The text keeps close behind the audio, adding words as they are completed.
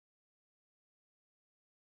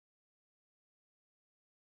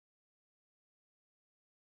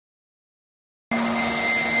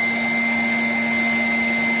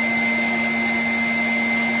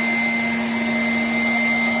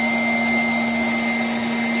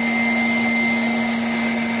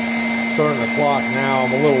starting the clock now.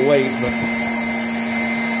 I'm a little late, but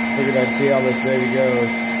figured I'd see how this baby goes.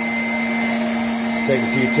 Take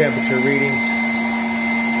a few temperature readings.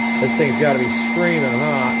 This thing's got to be screaming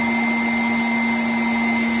hot.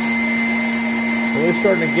 Well, they're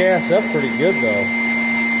starting to gas up pretty good though.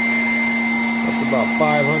 Up to about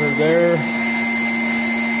 500 there.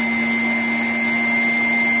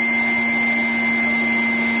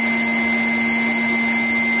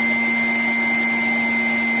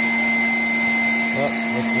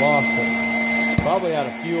 It's lost it. Probably out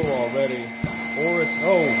of fuel already. Or it's,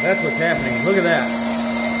 oh, that's what's happening. Look at that.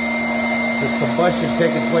 There's combustion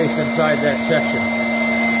taking place inside that section.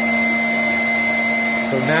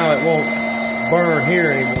 So now it won't burn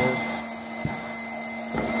here anymore.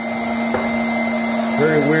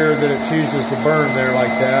 Very weird that it chooses to burn there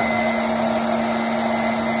like that.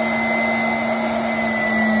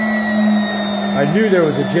 I knew there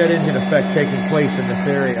was a jet engine effect taking place in this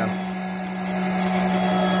area.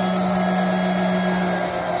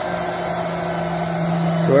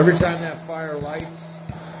 So every time that fire lights,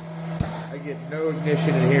 I get no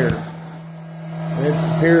ignition in here. And it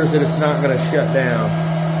appears that it's not going to shut down.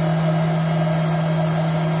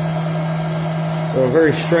 So a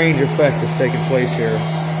very strange effect is taking place here.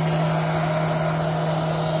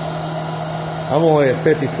 I'm only at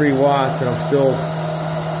 53 watts and I'm still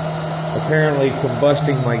apparently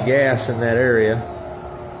combusting my gas in that area.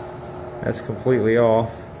 That's completely off.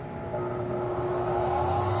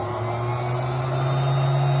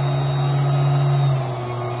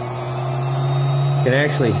 Can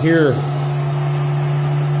actually hear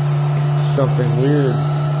something weird.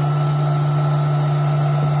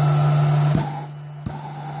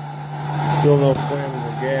 Still no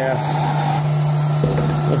flammable gas.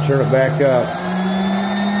 I'll turn it back up.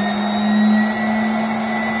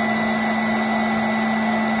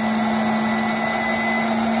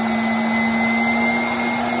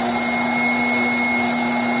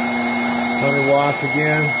 Watts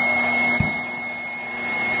again.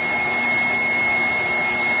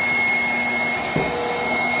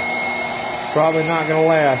 Probably not going to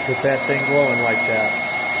last with that thing glowing like that.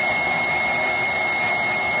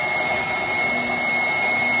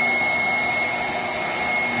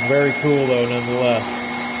 Very cool though, nonetheless.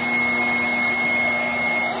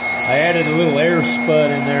 I added a little air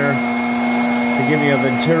spud in there to give me a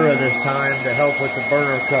Ventura this time to help with the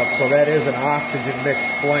burner cup. So that is an oxygen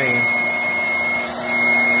mixed flame.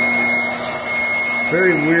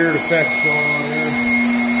 Very weird effects going on here.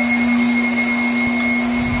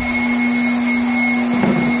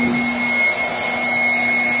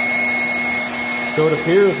 So it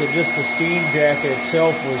appears that just the steam jacket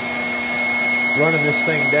itself was running this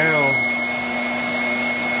thing down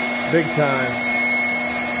big time.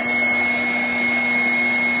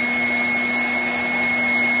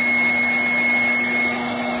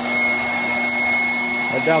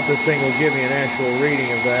 I doubt this thing will give me an actual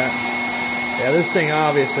reading of that. Yeah, this thing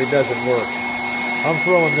obviously doesn't work. I'm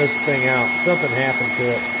throwing this thing out. Something happened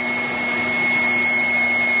to it.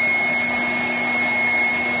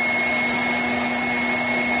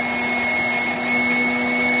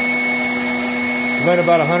 I'm at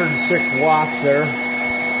about 106 watts there.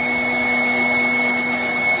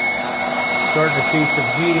 Starting to see some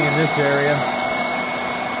heating in this area.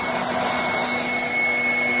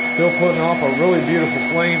 Still putting off a really beautiful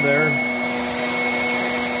flame there.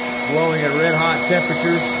 Glowing at red hot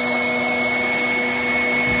temperatures.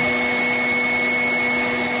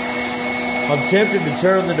 I'm tempted to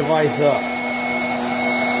turn the device up,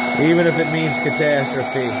 even if it means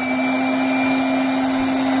catastrophe.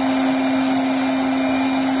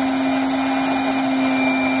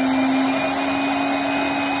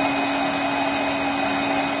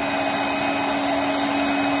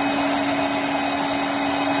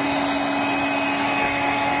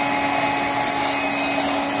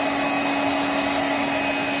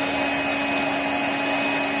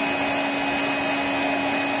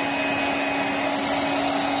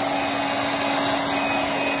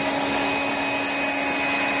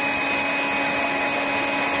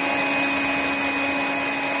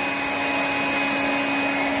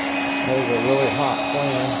 That was a really hot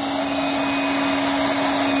flame.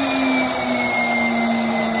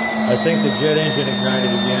 I think the jet engine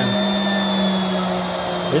ignited again.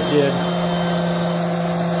 It did.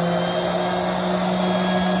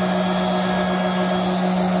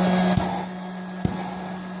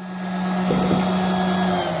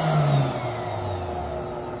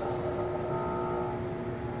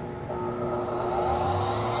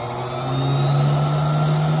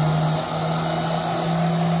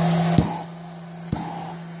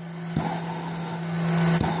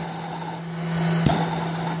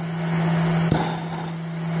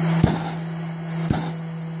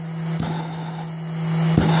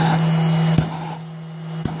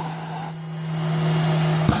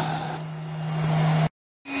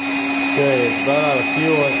 Okay, it's about out of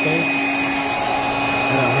fuel, I think.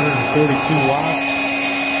 At 142 watts.